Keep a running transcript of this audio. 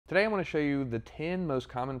Today I want to show you the 10 most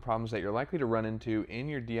common problems that you're likely to run into in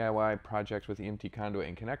your DIY projects with EMT conduit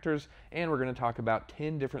and connectors, and we're going to talk about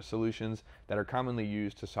 10 different solutions that are commonly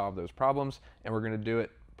used to solve those problems, and we're going to do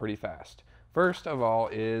it pretty fast. First of all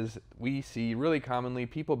is we see really commonly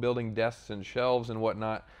people building desks and shelves and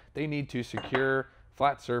whatnot. They need to secure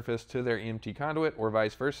flat surface to their EMT conduit or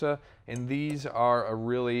vice versa, and these are a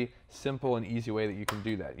really simple and easy way that you can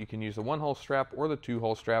do that. You can use the 1-hole strap or the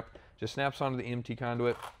 2-hole strap. Just snaps onto the EMT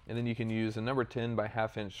conduit, and then you can use a number 10 by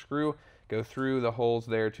 1/2 inch screw, go through the holes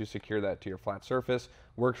there to secure that to your flat surface.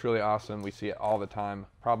 Works really awesome. We see it all the time.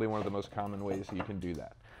 Probably one of the most common ways that you can do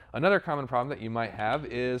that. Another common problem that you might have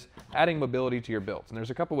is adding mobility to your builds, and there's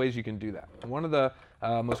a couple ways you can do that. One of the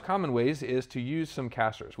most common ways is to use some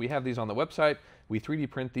casters. We have these on the website. We 3D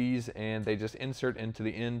print these, and they just insert into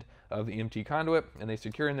the end of the EMT conduit, and they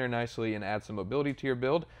secure in there nicely and add some mobility to your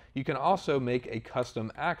build. You can also make a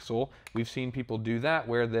custom axle. We've seen people do that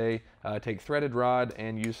where they take threaded rod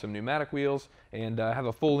and use some pneumatic wheels, and have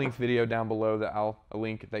a full-length video down below that I'll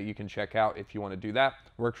link that you can check out if you want to do that.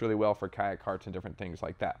 Works really well for kayak carts and different things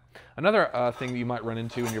like that. Another thing that you might run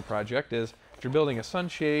into in your project is if you're building a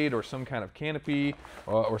sunshade or some kind of canopy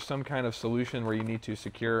or some kind of solution where you need to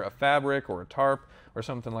secure a fabric or a tarp or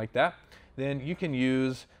something like that, then you can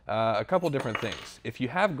use a couple different things. If you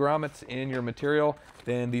have grommets in your material,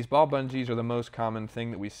 then these ball bungees are the most common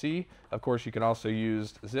thing that we see. Of course, you can also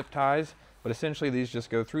use zip ties, but essentially these just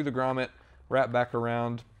go through the grommet, wrap back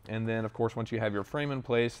around, and then of course once you have your frame in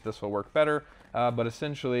place, this will work better, but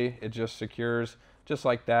essentially it just secures just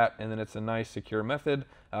like that, and then it's a nice secure method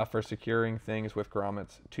for securing things with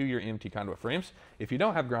grommets to your EMT conduit frames. If you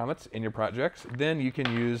don't have grommets in your projects, then you can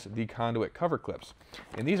use the conduit cover clips,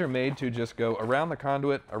 and these are made to just go around the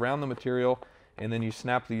conduit, around the material, and then you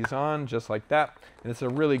snap these on just like that, and it's a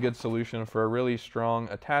really good solution for a really strong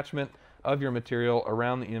attachment of your material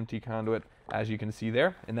around the EMT conduit, as you can see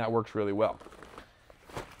there, and that works really well.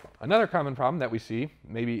 Another common problem that we see,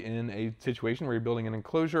 maybe in a situation where you're building an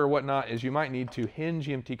enclosure or whatnot, is you might need to hinge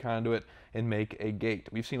EMT conduit and make a gate.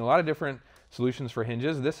 We've seen a lot of different solutions for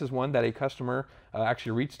hinges. This is one that a customer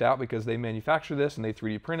actually reached out because they manufacture this and they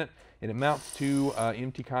 3D print it, and it mounts to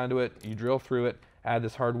EMT conduit. You drill through it, add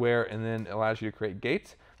this hardware, and then it allows you to create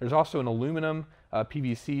gates. There's also an aluminum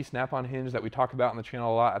PVC snap-on hinge that we talk about on the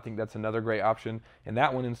channel a lot. I think that's another great option, and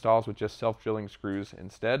that one installs with just self-drilling screws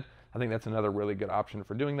instead. I think that's another really good option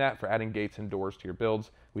for doing that, for adding gates and doors to your builds.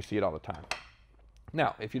 We see it all the time.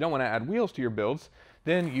 Now, if you don't want to add wheels to your builds,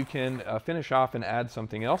 then you can finish off and add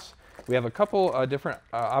something else. We have a couple different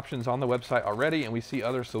options on the website already, and we see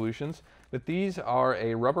other solutions, but these are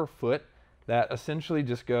a rubber foot that essentially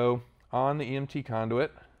just go on the EMT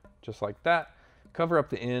conduit, just like that, cover up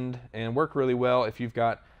the end, and work really well if you've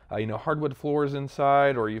got hardwood floors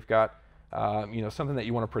inside, or you've got something that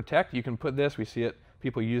you want to protect. You can put this, we see it,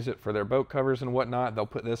 people use it for their boat covers and whatnot. They'll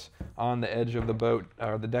put this on the edge of the boat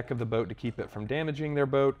or the deck of the boat to keep it from damaging their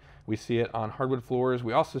boat. We see it on hardwood floors.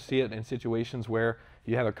 We also see it in situations where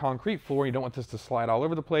you have a concrete floor, you don't want this to slide all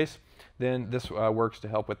over the place, then this works to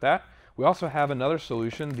help with that. We also have another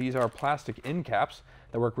solution. These are plastic end caps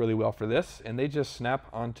that work really well for this, and they just snap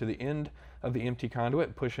onto the end of the EMT conduit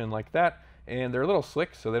and push in like that. And they're a little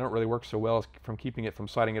slick, so they don't really work so well from keeping it from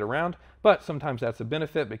sliding it around, but sometimes that's a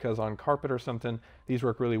benefit because on carpet or something, these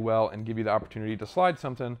work really well and give you the opportunity to slide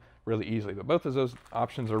something really easily. But both of those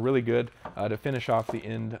options are really good to finish off the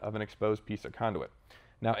end of an exposed piece of conduit.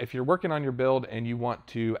 Now, if you're working on your build and you want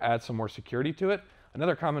to add some more security to it,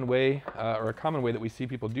 another common way, or a common way that we see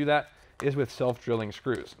people do that, is with self-drilling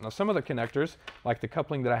screws. Now, some of the connectors, like the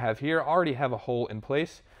coupling that I have here, already have a hole in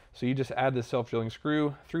place. So you just add the self-drilling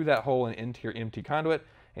screw through that hole and into your EMT conduit,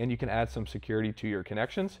 and you can add some security to your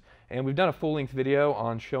connections. And we've done a full-length video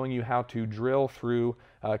on showing you how to drill through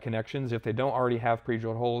connections if they don't already have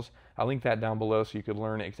pre-drilled holes. I'll link that down below so you could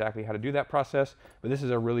learn exactly how to do that process. But this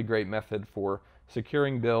is a really great method for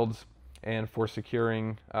securing builds and for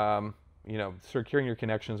securing, securing your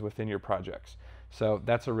connections within your projects. So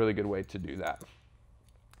that's a really good way to do that.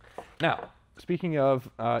 Now, speaking of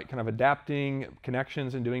kind of adapting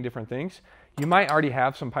connections and doing different things, you might already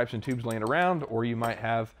have some pipes and tubes laying around, or you might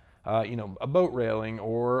have a boat railing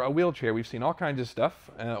or a wheelchair. We've seen all kinds of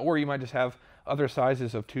stuff, or you might just have other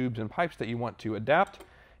sizes of tubes and pipes that you want to adapt.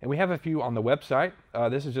 And we have a few on the website.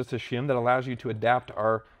 This is just a shim that allows you to adapt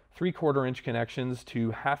our 3/4 inch connections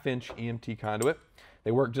to 1/2 inch EMT conduit.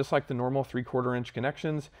 They work just like the normal 3/4 inch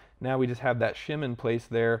connections. Now we just have that shim in place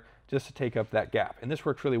there just to take up that gap. And this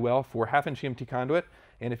works really well for 1/2 inch EMT conduit,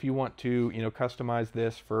 And if you want to, customize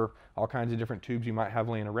this for all kinds of different tubes you might have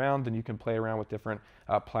laying around, then you can play around with different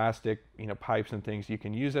plastic, pipes and things you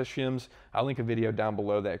can use as shims. I'll link a video down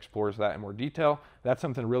below that explores that in more detail. That's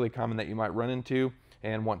something really common that you might run into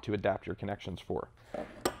and want to adapt your connections for.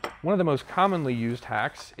 One of the most commonly used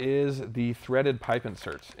hacks is the threaded pipe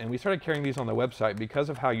inserts, and we started carrying these on the website because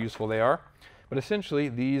of how useful they are. But essentially,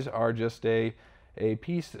 these are just a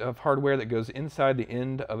piece of hardware that goes inside the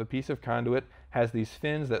end of a piece of conduit, has these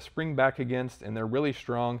fins that spring back against, and they're really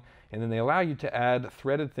strong, and then they allow you to add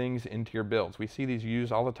threaded things into your builds. We see these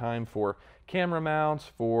used all the time for camera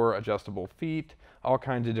mounts, for adjustable feet, all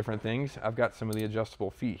kinds of different things. I've got some of the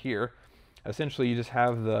adjustable feet here. Essentially, you just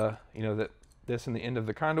have this in the end of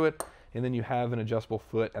the conduit, and then you have an adjustable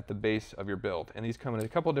foot at the base of your build. And these come in a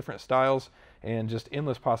couple different styles and just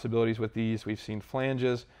endless possibilities with these. We've seen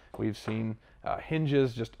flanges, we've seen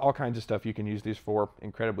hinges, just all kinds of stuff you can use these for.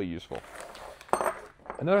 Incredibly useful.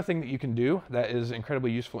 Another thing that you can do that is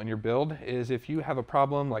incredibly useful in your build is if you have a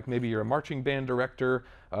problem, like maybe you're a marching band director,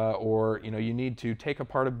 or you need to take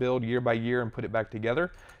apart a build year by year and put it back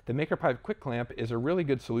together, the Maker Pipe Quick Clamp is a really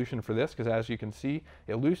good solution for this, because as you can see,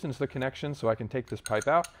 it loosens the connection so I can take this pipe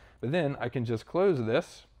out, but then I can just close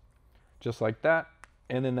this just like that,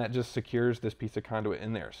 and then that just secures this piece of conduit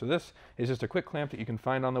in there. So this is just a quick clamp that you can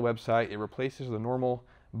find on the website. It replaces the normal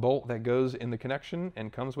bolt that goes in the connection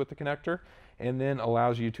and comes with the connector, and then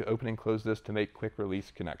allows you to open and close this to make quick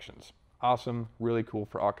release connections. Awesome, really cool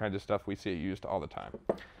for all kinds of stuff. We see it used all the time.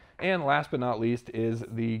 And last but not least is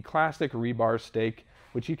the classic rebar stake,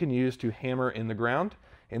 which you can use to hammer in the ground.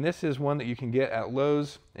 And this is one that you can get at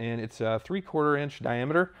Lowe's, and it's a 3/4 inch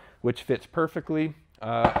diameter, which fits perfectly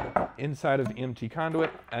inside of the EMT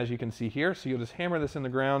conduit, as you can see here. So you'll just hammer this in the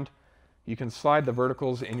ground. You can slide the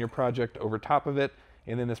verticals in your project over top of it,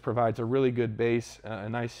 and then this provides a really good base, a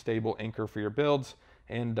nice stable anchor for your builds,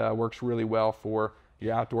 and works really well for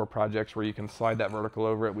your outdoor projects where you can slide that vertical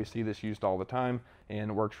over it. We see this used all the time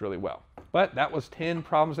and works really well. But that was 10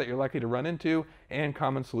 problems that you're likely to run into and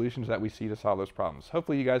common solutions that we see to solve those problems.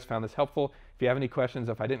 Hopefully you guys found this helpful. If you have any questions,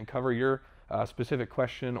 if I didn't cover your specific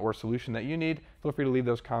question or solution that you need, feel free to leave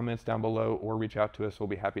those comments down below or reach out to us. We'll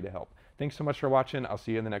be happy to help. Thanks so much for watching. I'll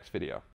see you in the next video.